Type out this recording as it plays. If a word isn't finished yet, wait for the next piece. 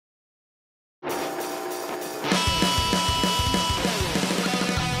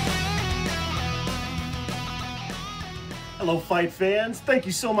Hello, fight fans. Thank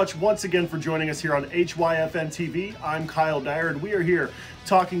you so much once again for joining us here on Hyfn TV. I'm Kyle Dyer, and we are here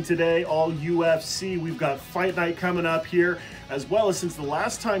talking today all UFC. We've got fight night coming up here, as well as since the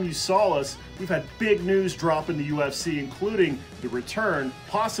last time you saw us, we've had big news drop in the UFC, including the return,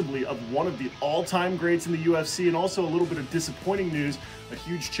 possibly, of one of the all-time greats in the UFC, and also a little bit of disappointing news, a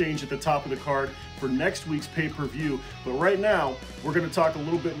huge change at the top of the card for next week's pay-per-view. But right now, we're going to talk a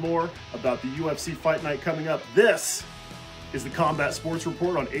little bit more about the UFC fight night coming up. This is the Combat Sports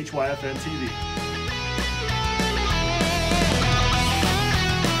Report on Hyfn TV.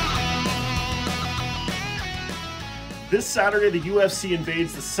 This Saturday, the UFC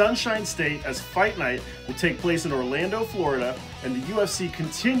invades the Sunshine State as Fight Night will take place in Orlando, Florida, and the UFC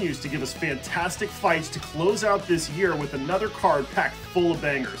continues to give us fantastic fights to close out this year with another card packed full of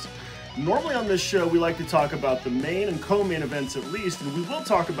bangers. Normally on this show, we like to talk about the main and co-main events at least, and we will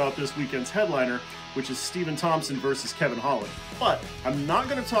talk about this weekend's headliner, which is Stephen Thompson versus Kevin Holland. But I'm not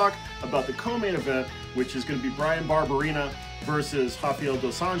going to talk about the co-main event, which is going to be Bryan Barberena versus Rafael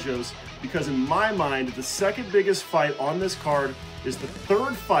dos Anjos, because in my mind, the second biggest fight on this card is the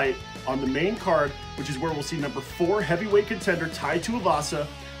third fight on the main card, which is where we'll see number 4 heavyweight contender Tai Tuivasa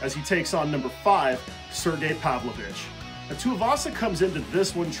as he takes on number 5 Sergey Pavlovich. Now, Tuivasa comes into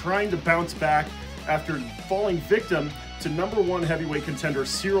this one trying to bounce back after falling victim to number 1 heavyweight contender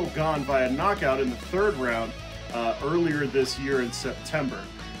Cyril Gane via knockout in the third round earlier this year in September.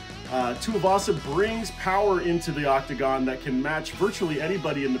 Tuivasa brings power into the octagon that can match virtually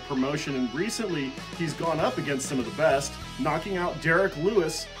anybody in the promotion, and recently he's gone up against some of the best, knocking out Derek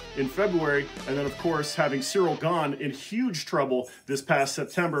Lewis in February, and then of course having Cyril Gane in huge trouble this past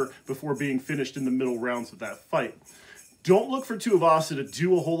September before being finished in the middle rounds of that fight. Don't look for Tuivasa to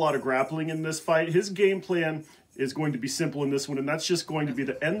do a whole lot of grappling in this fight. His game plan is going to be simple in this one, and that's just going to be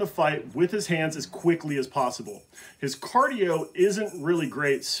to end the fight with his hands as quickly as possible. His cardio isn't really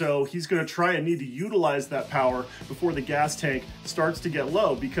great, so he's going to try and need to utilize that power before the gas tank starts to get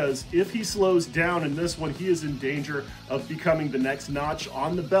low, because if he slows down in this one, he is in danger of becoming the next notch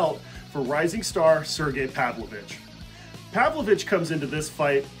on the belt for rising star Sergey Pavlovich. Pavlovich comes into this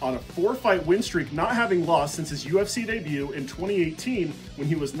fight on a 4-fight win streak, not having lost since his UFC debut in 2018 when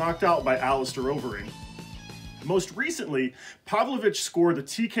he was knocked out by Alistair Overeem. Most recently, Pavlovich scored the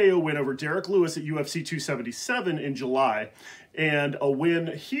TKO win over Derek Lewis at UFC 277 in July, and a win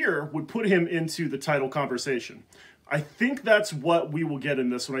here would put him into the title conversation. I think that's what we will get in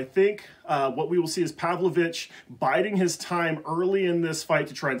this one. I think what we will see is Pavlovich biding his time early in this fight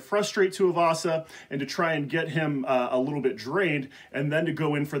to try and frustrate Tuivasa and to try and get him a little bit drained, and then to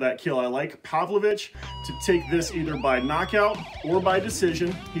go in for that kill. I like Pavlovich to take this either by knockout or by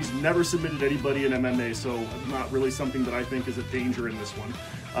decision. He's never submitted anybody in MMA, so not really something that I think is a danger in this one.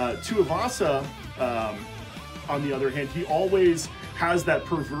 Tuivasa, on the other hand, he always has that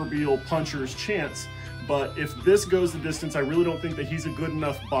proverbial puncher's chance. But if this goes the distance, I really don't think that he's a good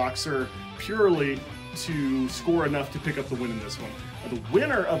enough boxer purely to score enough to pick up the win in this one. Now, the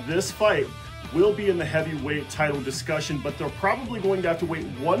winner of this fight will be in the heavyweight title discussion, but they're probably going to have to wait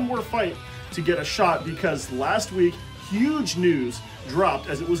one more fight to get a shot, because last week, huge news dropped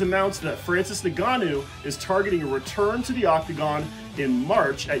as it was announced that Francis Ngannou is targeting a return to the octagon in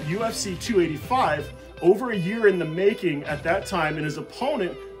March at UFC 285, over a year in the making at that time, and his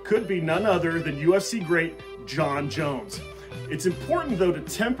opponent could be none other than UFC great Jon Jones. It's important, though, to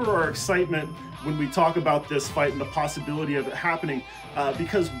temper our excitement when we talk about this fight and the possibility of it happening,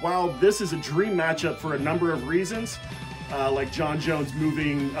 because while this is a dream matchup for a number of reasons, like Jon Jones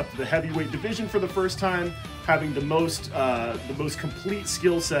moving up to the heavyweight division for the first time, having the most complete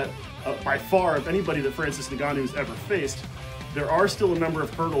skill set by far of anybody that Francis Ngannou has ever faced, there are still a number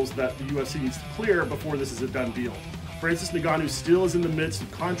of hurdles that the UFC needs to clear before this is a done deal. Francis Ngannou still is in the midst of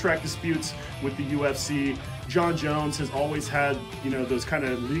contract disputes with the UFC. Jon Jones has always had, those kind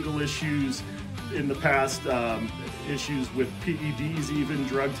of legal issues in the past, issues with PEDs, even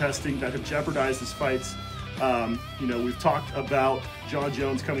drug testing, that have jeopardized his fights. We've talked about Jon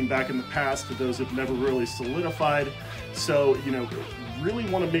Jones coming back in the past, but those have never really solidified. So, really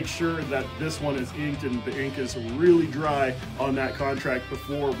want to make sure that this one is inked and the ink is really dry on that contract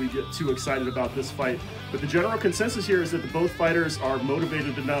before we get too excited about this fight. But the general consensus here is that both fighters are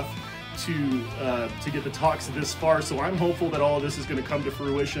motivated enough to get the talks this far, so I'm hopeful that all of this is going to come to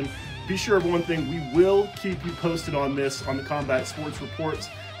fruition. Be sure of one thing, we will keep you posted on this on the Combat Sports Reports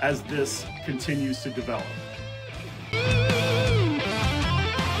as this continues to develop.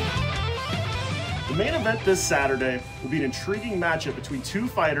 The main event this Saturday will be an intriguing matchup between two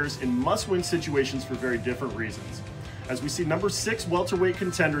fighters in must-win situations for very different reasons. as we see number 6 welterweight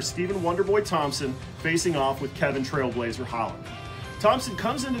contender Stephen Wonderboy Thompson facing off with Kevin Trailblazer Holland. Thompson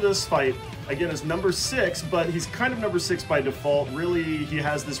comes into this fight, again, as number 6, but he's kind of number 6 by default. Really, he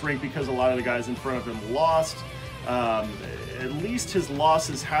has this rank because a lot of the guys in front of him lost. At least his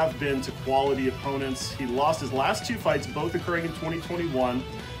losses have been to quality opponents. He lost his last 2 fights, both occurring in 2021,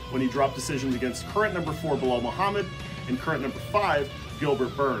 when he dropped decisions against current number 4 Bilal Muhammad and current number 5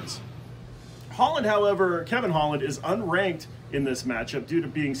 Gilbert Burns. Holland, however, Kevin Holland is unranked in this matchup due to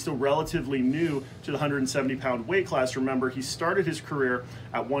being still relatively new to the 170-pound weight class. Remember, he started his career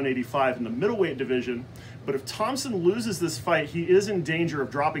at 185 in the middleweight division, but if Thompson loses this fight, he is in danger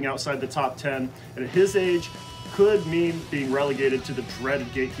of dropping outside the top 10, and at his age, could mean being relegated to the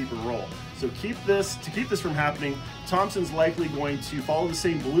dreaded gatekeeper role. So to keep this from happening, Thompson's likely going to follow the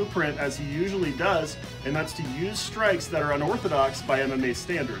same blueprint as he usually does, and that's to use strikes that are unorthodox by MMA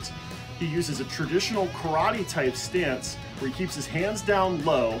standards. He uses a traditional karate-type stance where he keeps his hands down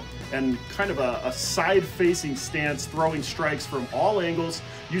low and kind of a side-facing stance, throwing strikes from all angles,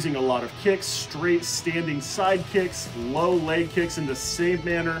 using a lot of kicks, straight standing side kicks, low leg kicks in the same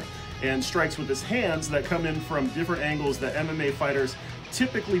manner, and strikes with his hands that come in from different angles that MMA fighters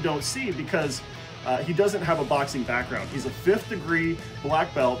typically don't see because he doesn't have a boxing background. He's a 5th degree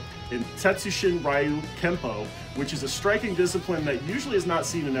black belt in Tetsushin Ryu Kempo, which is a striking discipline that usually is not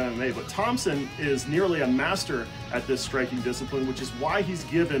seen in MMA, but Thompson is nearly a master at this striking discipline, which is why he's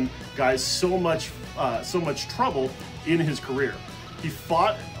given guys so much trouble in his career. He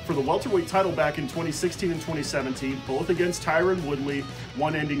fought for the welterweight title back in 2016 and 2017, both against Tyron Woodley,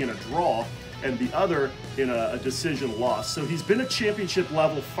 one ending in a draw, and the other in a decision loss. So he's been a championship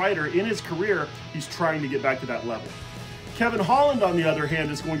level fighter in his career. He's trying to get back to that level. Kevin Holland, on the other hand,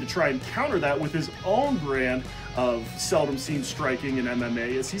 is going to try and counter that with his own brand of seldom seen striking in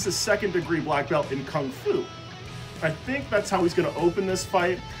MMA, as he's a 2nd degree black belt in Kung Fu. I think that's how he's going to open this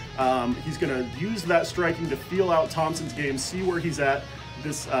fight. He's going to use that striking to feel out Thompson's game, see where he's at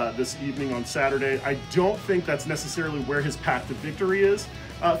this evening on Saturday. I don't think that's necessarily where his path to victory is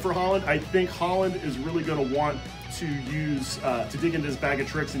for Holland. I think Holland is really going to want to use to dig into his bag of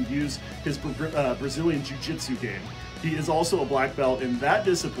tricks and use his Brazilian Jiu-Jitsu game. He is also a black belt in that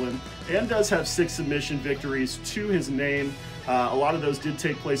discipline and does have 6 submission victories to his name. A lot of those did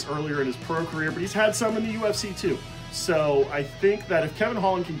take place earlier in his pro career, but he's had some in the UFC too. So I think that if Kevin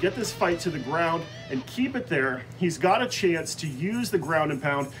Holland can get this fight to the ground and keep it there, he's got a chance to use the ground and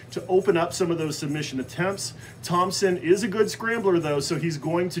pound to open up some of those submission attempts. Thompson is a good scrambler though, so he's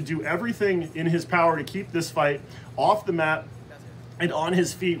going to do everything in his power to keep this fight off the mat and on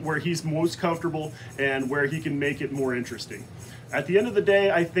his feet where he's most comfortable and where he can make it more interesting. At the end of the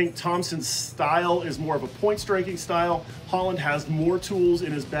day, I think Thompson's style is more of a point striking style. Holland has more tools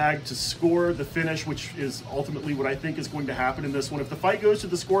in his bag to score the finish, which is ultimately what I think is going to happen in this one. If the fight goes to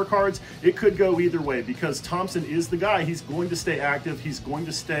the scorecards, it could go either way because Thompson is the guy. He's going to stay active. He's going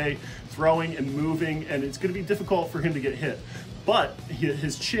to stay throwing and moving, and it's going to be difficult for him to get hit. But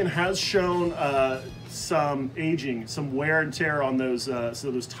his chin has shown some aging, some wear and tear on those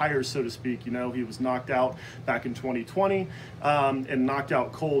tires, so to speak. You know, he was knocked out back in 2020 and knocked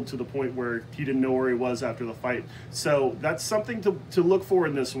out cold to the point where he didn't know where he was after the fight. So that's something to look for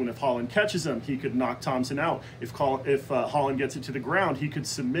in this one. If Holland catches him, he could knock Thompson out. If Holland gets it to the ground, he could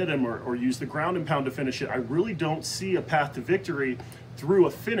submit him or use the ground and pound to finish it. I really don't see a path to victory through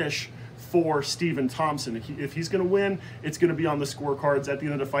a finish for Stephen Thompson. If he's going to win, it's going to be on the scorecards at the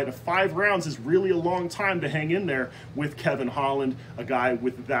end of the fight. And 5 rounds is really a long time to hang in there with Kevin Holland, a guy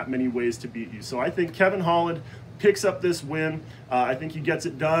with that many ways to beat you. So I think Kevin Holland picks up this win. I think he gets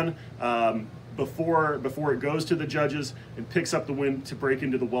it done before it goes to the judges and picks up the win to break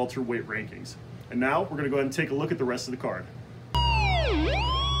into the welterweight rankings. And now we're going to go ahead and take a look at the rest of the card.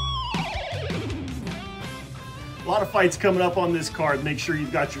 A lot of fights coming up on this card. Make sure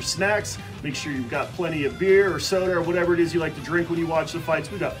you've got your snacks. Make sure you've got plenty of beer or soda or whatever it is you like to drink when you watch the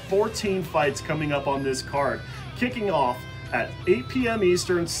fights. We've got 14 fights coming up on this card. Kicking off at 8 p.m.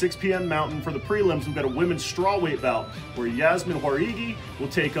 Eastern, 6 p.m. Mountain for the prelims, we've got a women's strawweight bout where Yasmin Jauregui will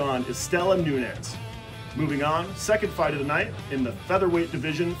take on Estela Nunez. Moving on, second fight of the night in the featherweight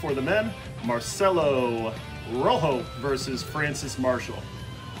division for the men, Marcelo Rojo versus Francis Marshall.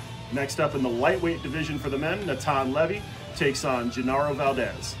 Next up in the lightweight division for the men, Natan Levy takes on Genaro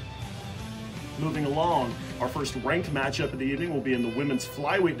Valdez. Moving along, our first ranked matchup of the evening will be in the women's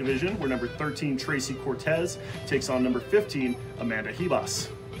flyweight division, where number 13 Tracy Cortez takes on number 15 Amanda Ribas.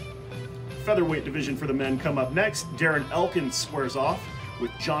 Featherweight division for the men come up next. Darren Elkins squares off with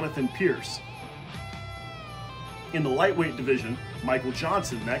Jonathan Pierce. In the lightweight division, Michael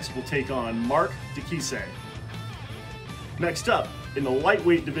Johnson next will take on Mark DeKise. Next up, in the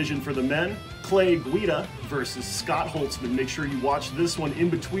lightweight division for the men, Clay Guida versus Scott Holtzman. Make sure you watch this one in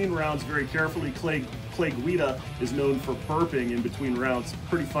between rounds very carefully. Clay Guida is known for burping in between rounds.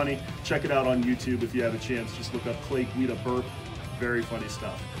 Pretty funny. Check it out on YouTube if you have a chance. Just look up Clay Guida burp. Very funny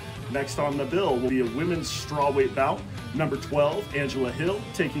stuff. Next on the bill will be a women's strawweight bout. Number 12, Angela Hill,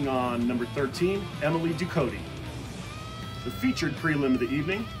 taking on number 13, Emily Ducote. The featured prelim of the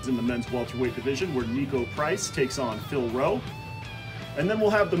evening is in the men's welterweight division, where Nico Price takes on Phil Rowe. And then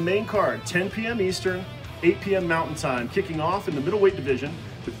we'll have the main card, 10 p.m. Eastern, 8 p.m. Mountain Time, kicking off in the middleweight division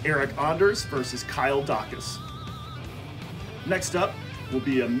with Eric Anders versus Kyle Dacus. Next up will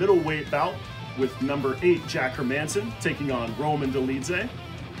be a middleweight bout with number 8, Jack Hermanson, taking on Roman Dolidze.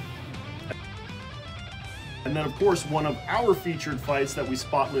 And then, of course, one of our featured fights that we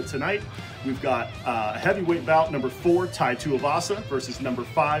spotlit tonight, we've got a heavyweight bout, number 4, Tai Tuivasa versus number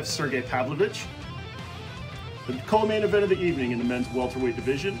 5, Sergey Pavlovich. The co-main event of the evening in the men's welterweight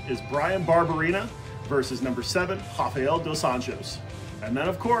division is Brian Barberena versus number 7, Rafael Dos Anjos. And then,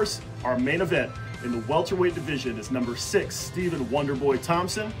 of course, our main event in the welterweight division is number 6, Stephen Wonderboy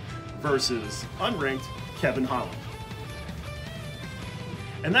Thompson versus unranked Kevin Holland.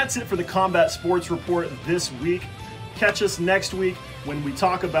 And that's it for the Combat Sports Report this week. Catch us next week when we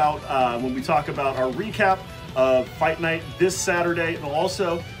talk about our recap of Fight Night this Saturday, and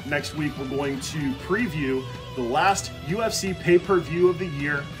also next week we're going to preview the last UFC pay-per-view of the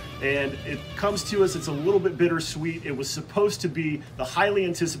year. And it comes to us, it's a little bit bittersweet. It was supposed to be the highly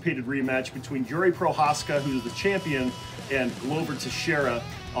anticipated rematch between Yuri Prochazka, who's the champion, and Glover Teixeira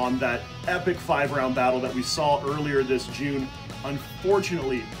on that epic 5-round battle that we saw earlier this June.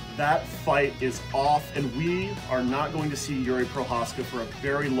 Unfortunately, that fight is off, and we are not going to see Yuri Prochazka for a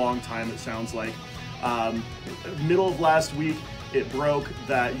very long time, it sounds like. Middle of last week, it broke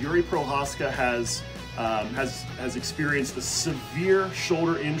that Yuri Prochazka has experienced a severe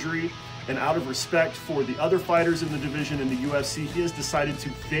shoulder injury, and out of respect for the other fighters in the division in the UFC, he has decided to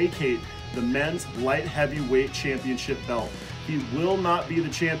vacate the men's light heavyweight championship belt. He will not be the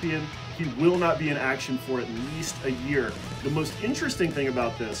champion. He will not be in action for at least a year. The most interesting thing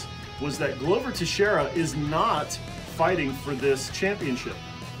about this was that Glover Teixeira is not fighting for this championship.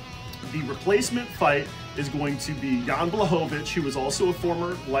 The replacement fight is going to be Jan Blachowicz, who was also a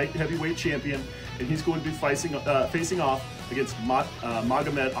former light heavyweight champion, and he's going to be facing off against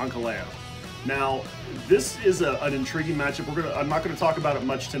Magomed Ankalaev. Now, this is an intriguing matchup. I'm not going to talk about it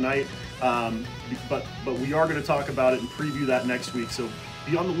much tonight, but we are going to talk about it and preview that next week. So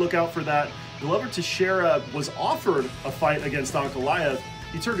be on the lookout for that. Glover Teixeira was offered a fight against Ankalaev.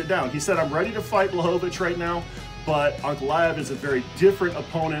 He turned it down. He said, "I'm ready to fight Blachowicz right now, but Ankalaev is a very different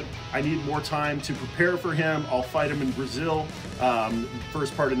opponent. I need more time to prepare for him. I'll fight him in Brazil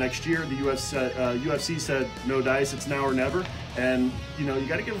first part of next year." The UFC said, "No dice, it's now or never." And you know, you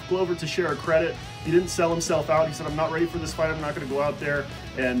got to give Glover Teixeira credit. He didn't sell himself out. He said, "I'm not ready for this fight. I'm not going to go out there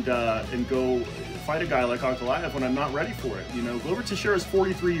and go fight a guy like Ankalaev when I'm not ready for it." You know, Glover Teixeira is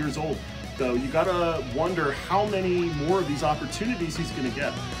 43 years old. So you gotta wonder how many more of these opportunities he's gonna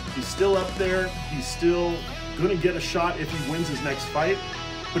get. He's still up there. He's still gonna get a shot if he wins his next fight,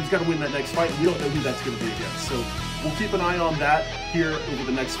 but he's gotta win that next fight. We don't know who that's gonna be against. So we'll keep an eye on that here over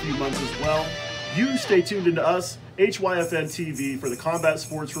the next few months as well. You stay tuned into us, Hyfn TV, for the Combat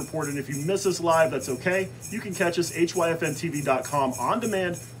Sports Report. And if you miss us live, that's okay. You can catch us hyfntv.com on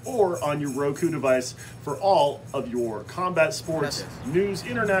demand or on your Roku device for all of your combat sports news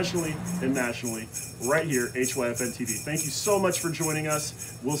internationally and nationally right here, Hyfn TV. Thank you so much for joining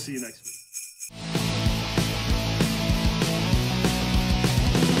us. We'll see you next week.